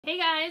Hey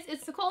guys,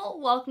 it's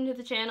Nicole. Welcome to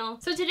the channel.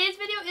 So today's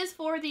video is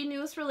for the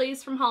newest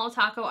release from Holo.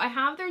 I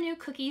have their new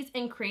cookies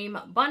and cream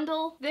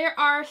bundle. There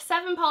are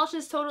 7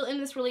 polishes total in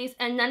this release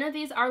and none of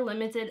these are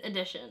limited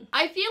edition.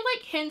 I feel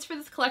like hints for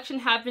this collection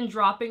have been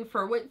dropping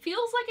for what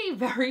feels like a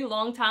very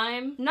long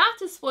time. Not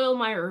to spoil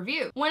my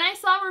review. When I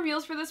saw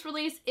reviews for this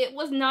release, it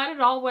was not at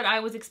all what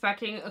I was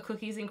expecting a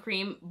cookies and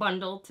cream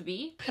bundle to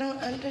be. I don't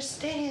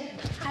understand.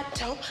 I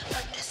don't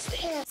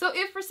understand. So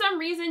if for some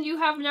reason you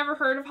have never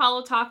heard of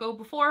Holo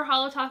before,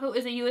 Holo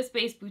is a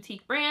US-based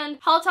boutique brand.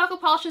 Holo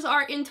polishes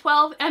are in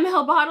 12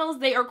 ml bottles.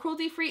 They are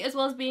cruelty-free as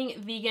well as being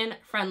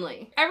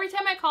vegan-friendly. Every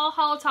time I call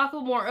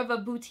Holo more of a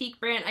boutique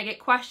brand, I get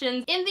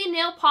questions. In the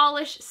nail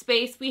polish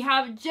space, we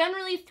have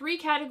generally 3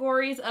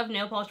 categories of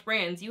nail polish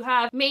brands. You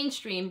have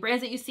mainstream,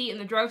 brands that you see in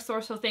the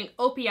drugstore, so think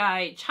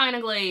OPI,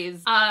 China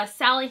Glaze,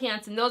 Sally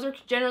Hansen. Those are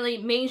generally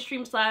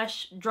mainstream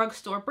 /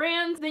 drugstore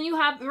brands. Then you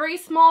have very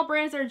small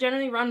brands that are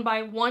generally run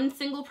by one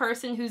single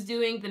person who's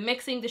doing the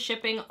mixing, the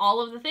shipping,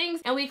 all of the things,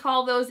 and we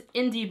call those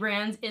indie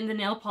brands in the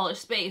nail polish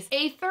space.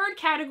 A third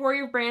category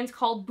of brands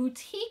called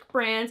boutique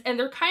brands, and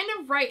they're kind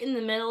of right in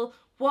the middle.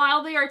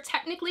 While they are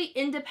technically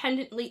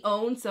independently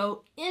owned,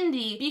 so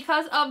indie,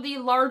 because of the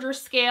larger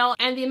scale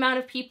and the amount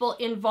of people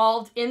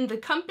involved in the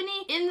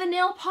company, in the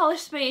nail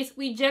polish space,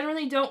 we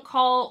generally don't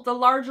call the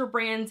larger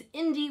brands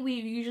indie, we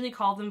usually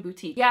call them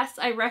boutique. Yes,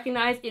 I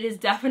recognize it is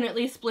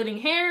definitely splitting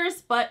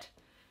hairs, but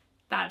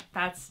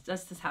that's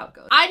just how it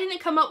goes. I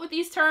didn't come up with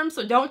these terms,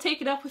 so don't take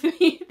it up with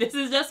me. This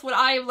is just what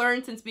I have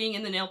learned since being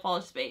in the nail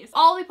polish space.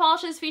 All the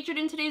polishes featured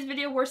in today's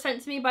video were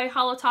sent to me by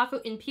Holo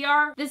in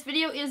PR. This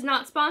video is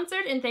not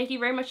sponsored, and thank you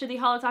very much to the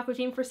Holo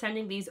team for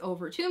sending these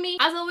over to me.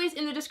 As always,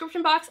 in the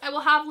description box, I will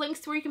have links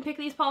to where you can pick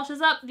these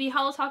polishes up, the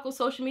Holo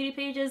social media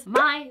pages,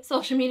 my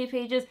social media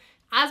pages,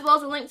 as well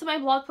as a link to my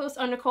blog post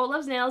on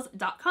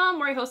NicoleLovesNails.com,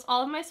 where I host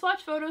all of my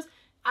swatch photos,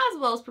 as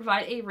well as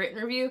provide a written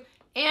review,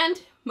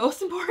 and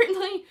most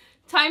importantly,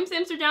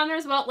 timestamps are down there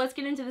as well. Let's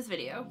get into this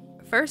video.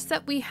 First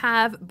up, we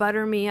have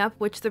Butter Me Up,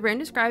 which the brand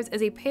describes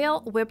as a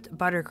pale whipped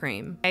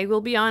buttercream. I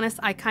will be honest,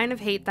 I kind of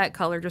hate that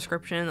color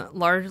description,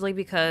 largely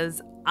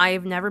because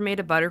I've never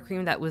made a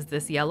buttercream that was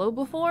this yellow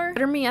before.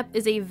 Butter Me Up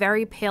is a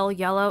very pale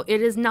yellow.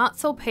 It is not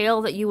so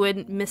pale that you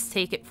would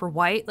mistake it for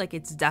white, like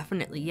it's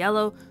definitely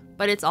yellow,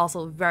 but it's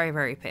also very,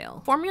 very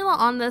pale. Formula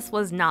on this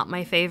was not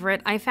my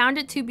favorite. I found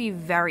it to be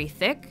very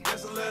thick.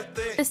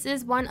 This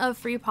is one of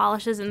 3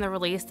 polishes in the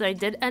release that I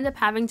did end up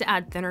having to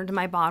add thinner to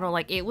my bottle.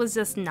 Like, it was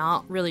just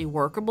not really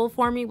workable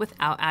for me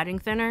without adding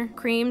thinner.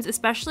 Creams,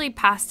 especially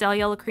pastel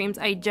yellow creams,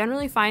 I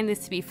generally find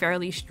this to be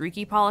fairly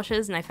streaky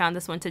polishes, and I found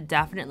this one to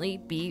definitely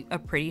be a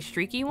pretty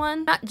streaky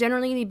one. Not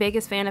generally the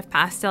biggest fan of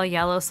pastel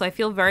yellow, so I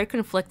feel very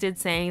conflicted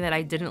saying that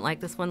I didn't like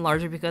this one,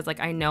 largely because like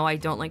I know I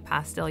don't like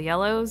pastel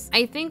yellows.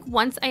 I think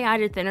once I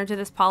added thinner to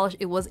this polish,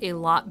 it was a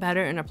lot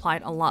better and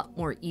applied a lot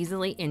more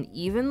easily and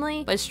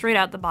evenly, but straight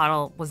out the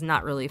bottle was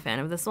not really a fan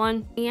of this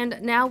one.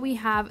 And now we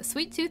have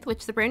Sweet Tooth,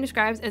 which the brand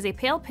describes as a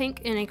pale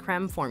pink in a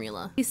creme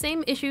formula. The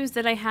same issues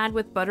that I had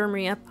with Butter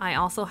Me Up, I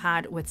also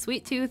had with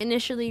Sweet Tooth.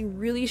 Initially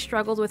really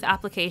struggled with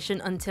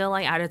application until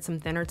I added some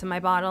thinner to my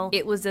bottle.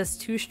 It was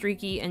just too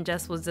streaky and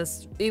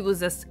it was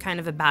just kind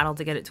of a battle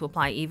to get it to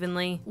apply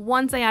evenly.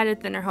 Once I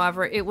added thinner,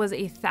 however, it was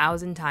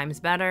 1,000 times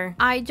better.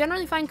 I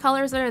generally find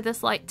colors that are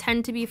this light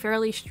tend to be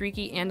fairly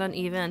streaky and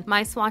uneven.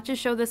 My swatches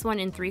show this one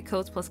in 3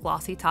 coats plus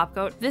glossy top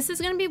coat. This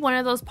is going to be one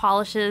of those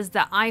polishes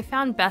that I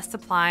found best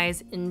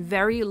applies in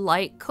very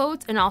light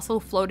coats and also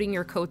floating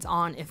your coats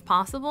on if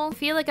possible. I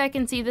feel like I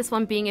can see this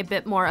one being a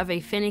bit more of a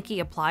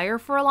finicky applier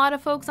for a lot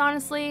of folks,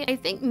 honestly. I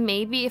think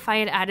maybe if I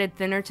had added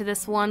thinner to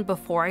this one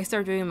before I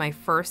started doing my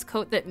first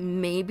coat, that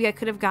maybe I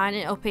could have gotten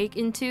it opaque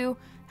into.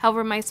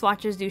 However, my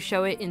swatches do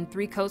show it in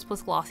 3 coats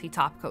plus glossy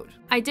top coat.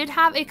 I did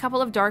have a couple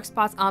of dark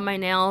spots on my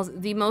nails.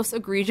 The most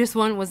egregious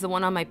one was the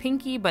one on my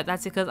pinky, but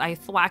that's because I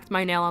thwacked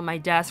my nail on my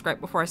desk right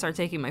before I started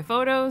taking my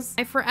photos.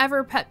 My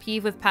forever pet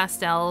peeve with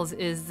pastels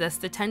is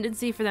just the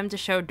tendency for them to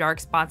show dark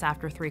spots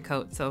after 3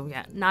 coats, so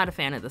yeah, not a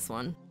fan of this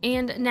one.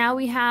 And now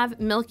we have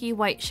Milky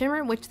White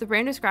Shimmer, which the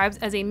brand describes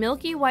as a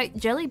milky white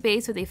jelly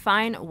base with a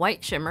fine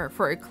white shimmer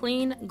for a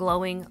clean,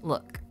 glowing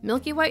look.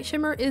 Milky White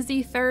Shimmer is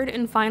the 3rd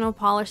and final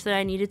polish that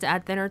I needed to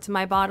add thinner to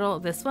my bottle.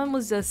 This one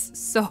was just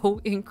so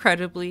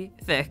incredibly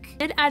thick.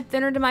 I did add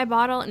thinner to my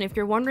bottle, and if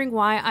you're wondering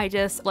why I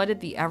just flooded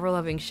the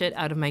ever-loving shit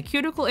out of my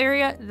cuticle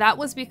area, that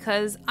was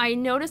because I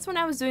noticed when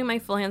I was doing my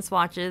full hand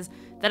swatches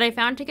that I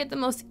found to get the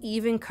most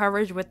even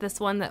coverage with this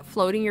one that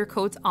floating your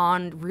coats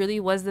on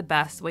really was the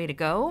best way to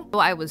go. So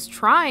I was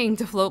trying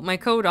to float my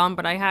coat on,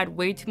 but I had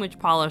way too much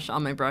polish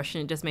on my brush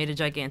and it just made a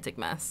gigantic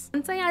mess.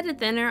 Once I added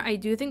thinner, I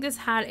do think this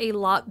had a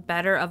lot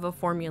better of a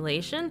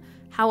formulation.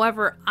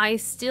 However, I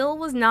still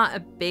was not a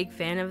big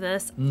fan of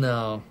this.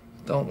 No,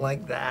 don't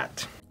like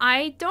that.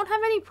 I don't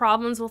have any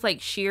problems with like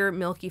sheer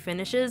milky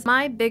finishes.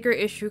 My bigger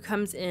issue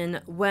comes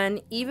in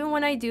when, even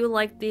when I do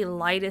like the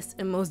lightest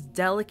and most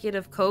delicate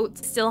of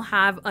coats, still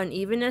have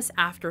unevenness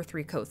after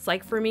 3 coats.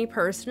 Like for me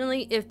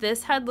personally, if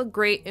this had looked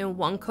great in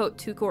 1 coat,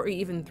 2 coat, or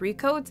even 3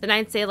 coats, then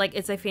I'd say like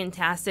it's a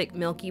fantastic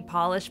milky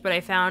polish, but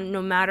I found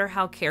no matter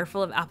how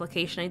careful of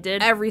application I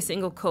did, every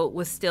single coat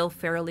was still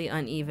fairly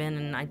uneven,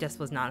 and I just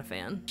was not a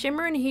fan.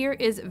 Shimmer in here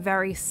is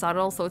very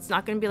subtle, so it's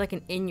not going to be like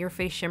an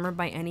in-your-face shimmer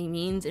by any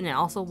means, and it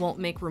also won't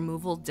make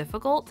removal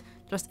difficult,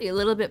 just a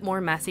little bit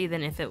more messy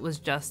than if it was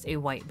just a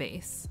white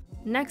base.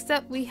 Next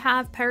up, we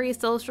have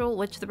Peri-Social,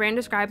 which the brand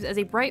describes as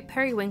a bright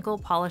periwinkle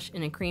polish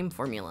in a cream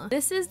formula.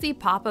 This is the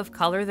pop of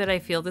color that I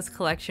feel this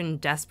collection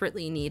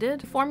desperately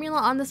needed. The formula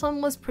on this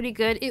one was pretty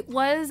good. It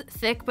was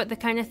thick, but the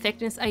kind of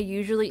thickness I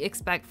usually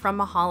expect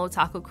from a Holo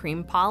Taco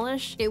cream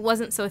polish. It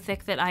wasn't so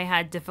thick that I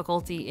had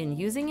difficulty in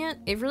using it.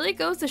 It really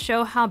goes to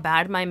show how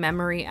bad my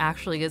memory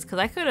actually is, because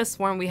I could have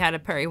sworn we had a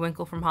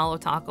periwinkle from Holo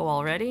Taco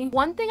already.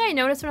 One thing I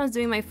noticed when I was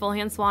doing my full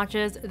hand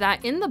swatches,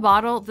 that in the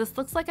bottle, this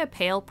looks like a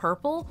pale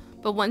purple,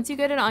 but once you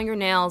get it on your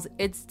nails,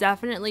 it's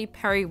definitely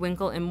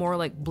periwinkle and more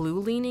like blue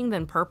leaning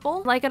than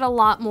purple. I like it a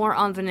lot more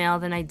on the nail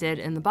than I did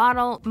in the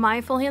bottle.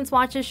 My full hand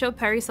swatches show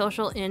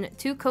Peri-Social in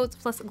 2 coats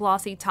plus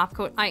glossy top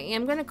coat. I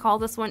am going to call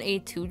this one a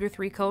 2 to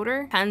 3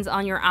 coater. Depends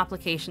on your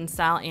application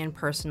style and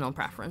personal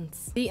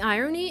preference. The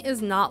irony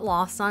is not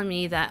lost on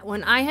me that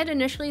when I had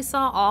initially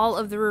saw all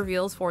of the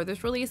reveals for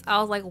this release, I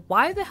was like,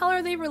 why the hell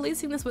are they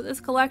releasing this with this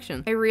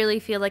collection? I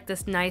really feel like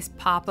this nice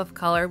pop of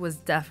color was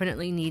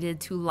definitely needed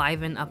to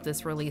liven up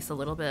this release a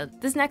little bit.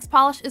 This next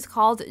polish is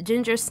called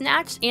Ginger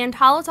Snatched, and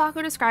Holo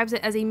Taco describes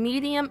it as a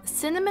medium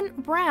cinnamon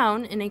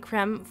brown in a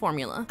creme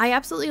formula. I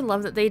absolutely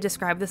love that they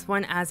describe this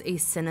one as a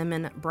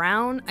cinnamon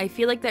brown. I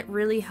feel like that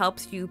really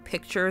helps you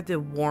picture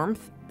the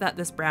warmth that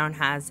this brown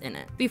has in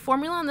it. The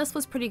formula on this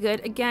was pretty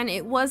good. Again,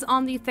 it was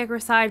on the thicker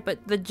side,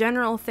 but the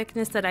general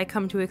thickness that I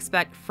come to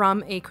expect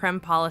from a creme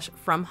polish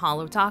from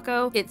Holo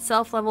Taco, it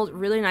self-leveled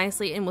really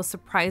nicely and was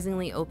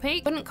surprisingly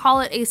opaque. Wouldn't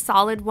call it a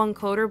solid 1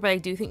 coater, but I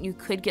do think you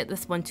could get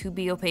this one to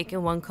be opaque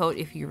in 1 coat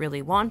if you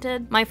really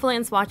wanted. My full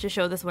hand swatches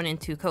show this one in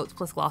 2 coats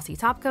plus glossy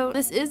top coat.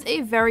 This is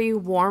a very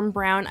warm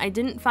brown. I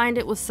didn't find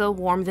it was so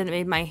warm that it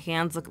made my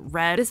hands look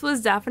red. This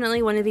was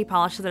definitely one of the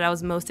polishes that I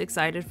was most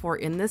excited for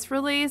in this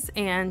release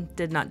and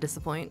did not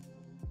disappoint.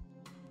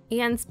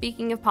 And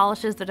speaking of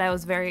polishes that I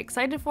was very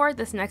excited for,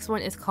 this next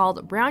one is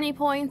called Brownie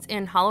Points,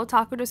 and Holo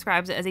Taco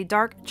describes it as a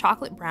dark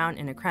chocolate brown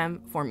in a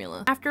creme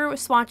formula. After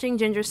swatching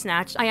Ginger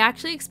Snatched, I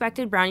actually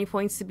expected Brownie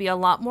Points to be a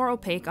lot more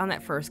opaque on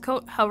that first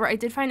coat. However, I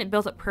did find it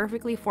built up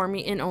perfectly for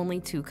me in only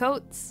 2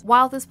 coats.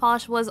 While this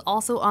polish was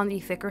also on the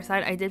thicker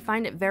side, I did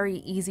find it very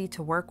easy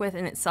to work with,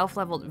 and it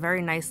self-leveled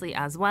very nicely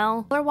as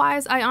well.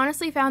 Color-wise, I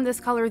honestly found this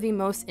color the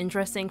most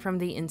interesting from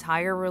the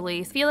entire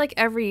release. I feel like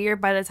every year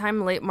by the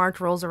time late March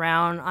rolls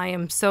around, I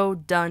am so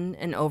done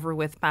and over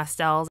with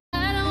pastels.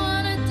 I don't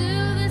wanna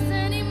do this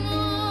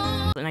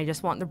anymore. And I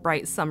just want the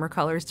bright summer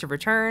colors to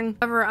return.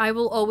 However, I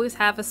will always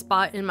have a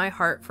spot in my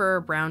heart for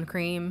a brown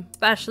cream,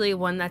 especially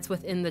one that's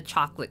within the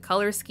chocolate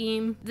color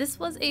scheme. This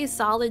was a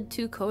solid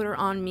 2 coater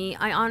on me.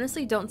 I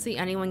honestly don't see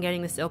anyone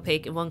getting this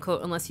opaque in 1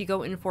 coat unless you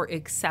go in for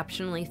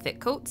exceptionally thick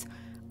coats.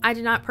 I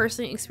did not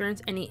personally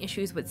experience any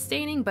issues with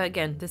staining, but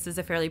again, this is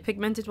a fairly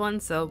pigmented one,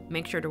 so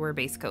make sure to wear a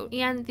base coat.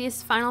 And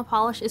this final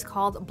polish is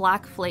called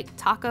Black Flake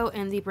Taco,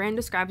 and the brand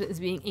describes it as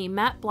being a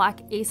matte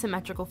black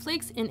asymmetrical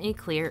flakes in a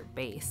clear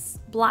base.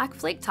 Black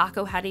Flake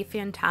Taco had a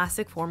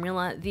fantastic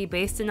formula. The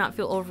base did not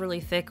feel overly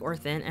thick or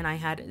thin, and I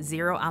had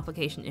 0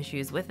 application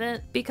issues with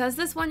it. Because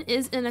this one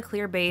is in a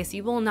clear base,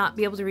 you will not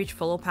be able to reach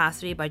full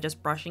opacity by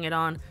just brushing it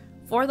on.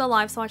 For the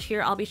live swatch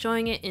here, I'll be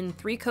showing it in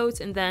 3 coats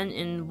and then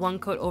in 1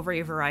 coat over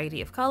a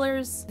variety of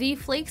colors. The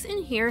flakes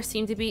in here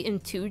seem to be in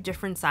 2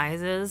 different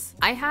sizes.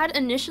 I had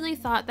initially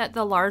thought that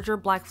the larger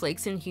black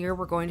flakes in here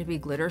were going to be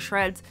glitter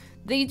shreds.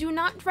 They do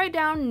not dry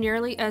down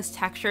nearly as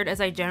textured as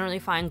I generally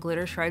find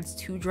glitter shreds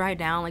to dry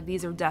down. Like,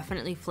 these are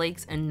definitely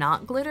flakes and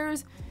not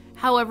glitters.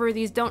 However,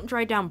 these don't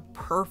dry down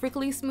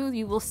perfectly smooth.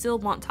 You will still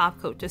want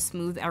top coat to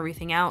smooth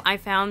everything out. I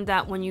found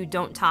that when you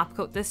don't top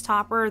coat this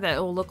topper, that it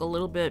will look a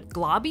little bit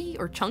globby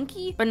or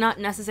chunky, but not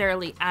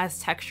necessarily as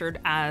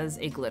textured as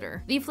a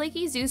glitter. The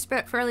flakies do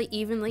spread fairly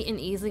evenly and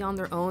easily on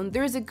their own.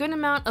 There's a good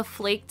amount of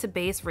flake to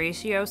base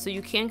ratio, so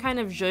you can kind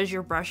of zhuzh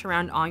your brush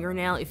around on your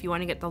nail if you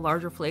want to get the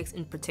larger flakes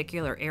in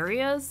particular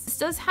areas. This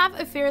does have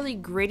a fairly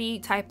gritty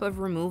type of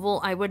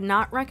removal. I would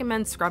not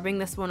recommend scrubbing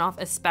this one off,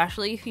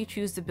 especially if you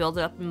choose to build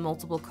it up in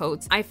multiple coats.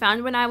 I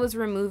found when I was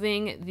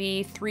removing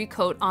the 3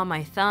 coat on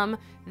my thumb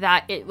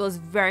that it was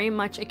very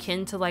much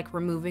akin to like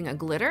removing a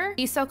glitter.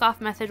 The soak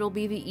off method will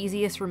be the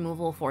easiest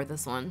removal for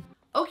this one.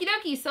 Okie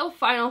dokie, so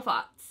final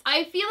thoughts.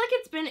 I feel like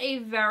it's been a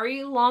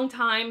very long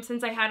time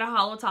since I had a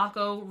Holo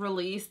Taco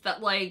release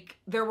that like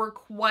there were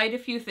quite a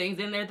few things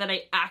in there that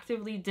I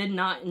actively did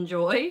not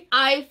enjoy.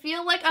 I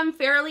feel like I'm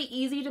fairly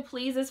easy to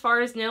please as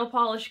far as nail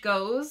polish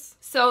goes,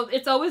 so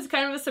it's always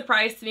kind of a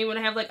surprise to me when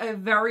I have like a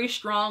very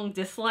strong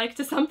dislike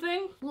to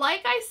something.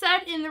 Like I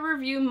said in the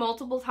review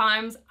multiple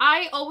times,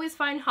 I always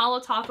find Holo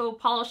Taco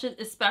polishes,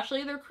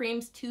 especially their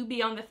creams, to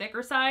be on the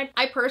thicker side.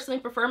 I personally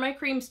prefer my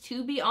creams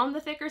to be on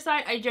the thicker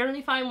side. I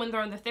generally find when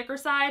they're on the thicker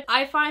side,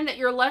 I find that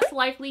you're less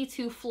likely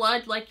to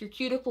flood like your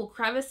cuticle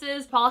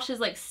crevices. Polishes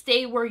like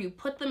stay where you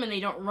put them and they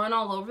don't run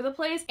all over the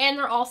place, and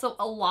they're also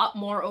a lot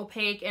more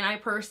opaque, and I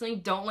personally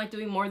don't like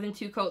doing more than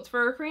 2 coats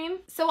for a cream.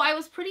 So I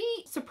was pretty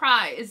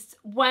surprised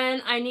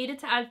when I needed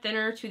to add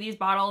thinner to these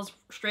bottles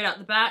straight out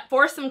the bat.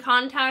 For some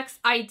context,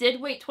 I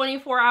did wait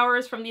 24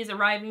 hours from these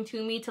arriving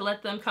to me to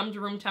let them come to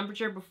room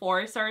temperature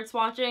before I started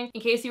swatching.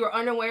 In case you were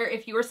unaware,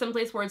 if you are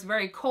someplace where it's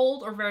very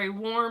cold or very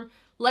warm,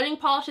 letting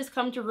polishes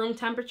come to room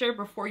temperature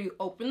before you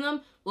open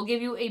them will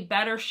give you a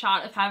better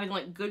shot of having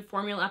like good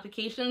formula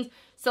applications.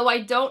 So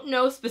I don't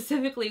know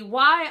specifically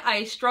why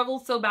I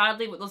struggled so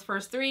badly with those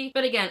first 3,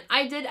 but again,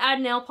 I did add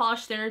nail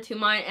polish thinner to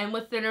mine, and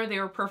with thinner they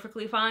were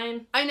perfectly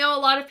fine. I know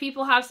a lot of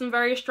people have some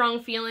very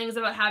strong feelings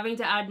about having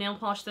to add nail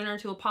polish thinner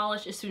to a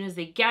polish as soon as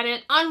they get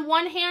it. On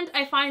one hand,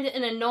 I find it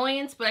an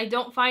annoyance, but I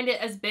don't find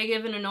it as big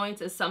of an annoyance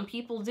as some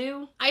people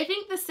do. I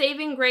think the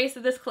saving grace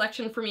of this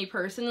collection for me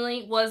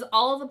personally was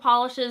all of the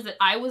polishes that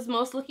I was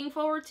most looking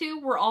forward to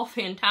were all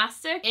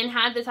fantastic and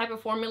had the type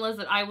of formulas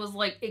that I was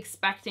like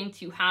expecting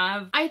to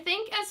have. I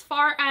think as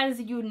far as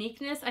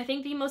uniqueness, I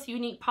think the most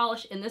unique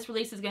polish in this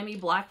release is going to be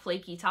Black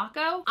Flaky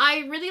Taco.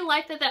 I really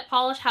like that that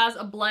polish has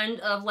a blend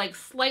of like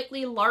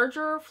slightly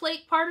larger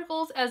flake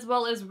particles as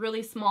well as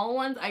really small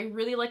ones. I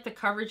really like the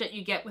coverage that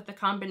you get with the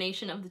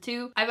combination of the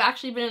two. I've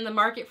actually been in the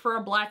market for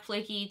a Black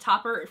Flaky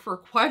topper for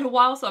quite a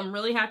while, so I'm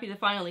really happy to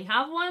finally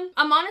have one.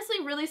 I'm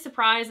honestly really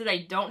surprised that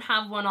I don't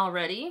have one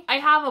already. I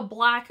have a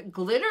black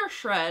glitter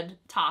shred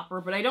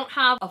topper, but I don't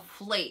have a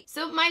flake.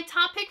 So my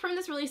top pick from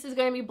this release is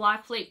going to be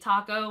Black Flake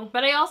Taco,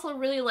 but I also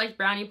really like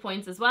Brownie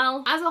Points as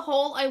well. As a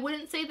whole, I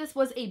wouldn't say this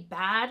was a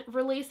bad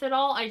release at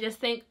all. I just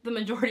think the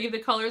majority of the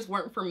colors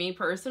weren't for me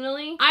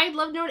personally. I'd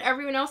love to know what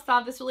everyone else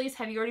thought of this release.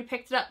 Have you already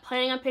picked it up?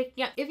 Planning on picking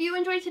it up? If you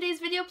enjoyed today's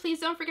video, please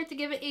don't forget to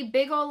give it a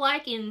big ol'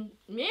 like and,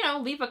 you know,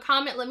 leave a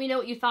comment. Let me know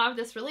what you thought of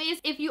this release.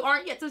 If you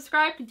aren't yet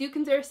subscribed, do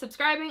consider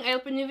subscribing. I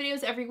open new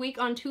videos every week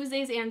on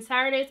Tuesdays and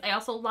Saturdays. I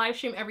also live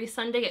stream every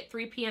Sunday at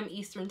 3 p.m.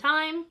 Eastern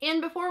Time.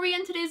 And before we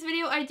end today's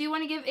video, I do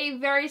want to give a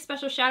very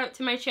special shout out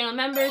to my channel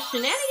members,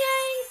 Shenanigans!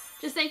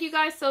 Just thank you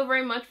guys so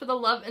very much for the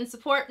love and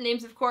support.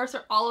 Names, of course,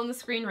 are all on the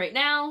screen right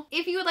now.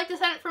 If you would like to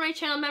sign up for my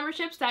channel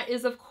memberships, that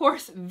is, of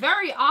course,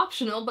 very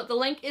optional, but the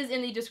link is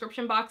in the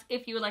description box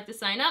if you would like to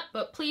sign up.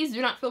 But please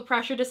do not feel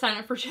pressure to sign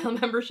up for channel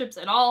memberships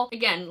at all.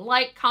 Again,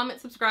 like,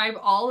 comment, subscribe,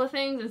 all the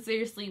things, and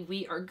seriously,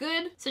 we are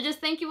good. So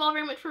just thank you all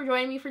very much for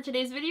joining me for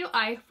today's video.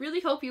 I really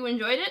hope you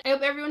enjoyed it. I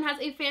hope everyone has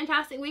a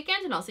fantastic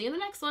weekend, and I'll see you in the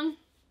next one.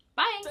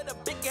 Bye!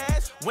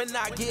 When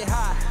I get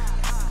high,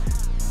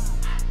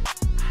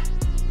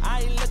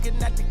 I ain't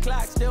looking at the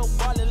clock, still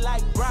ballin'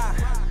 like Brian.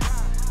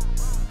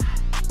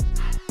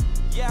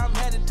 Yeah, I'm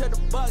headed to the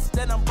Bucks,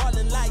 then I'm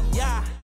ballin' like yeah.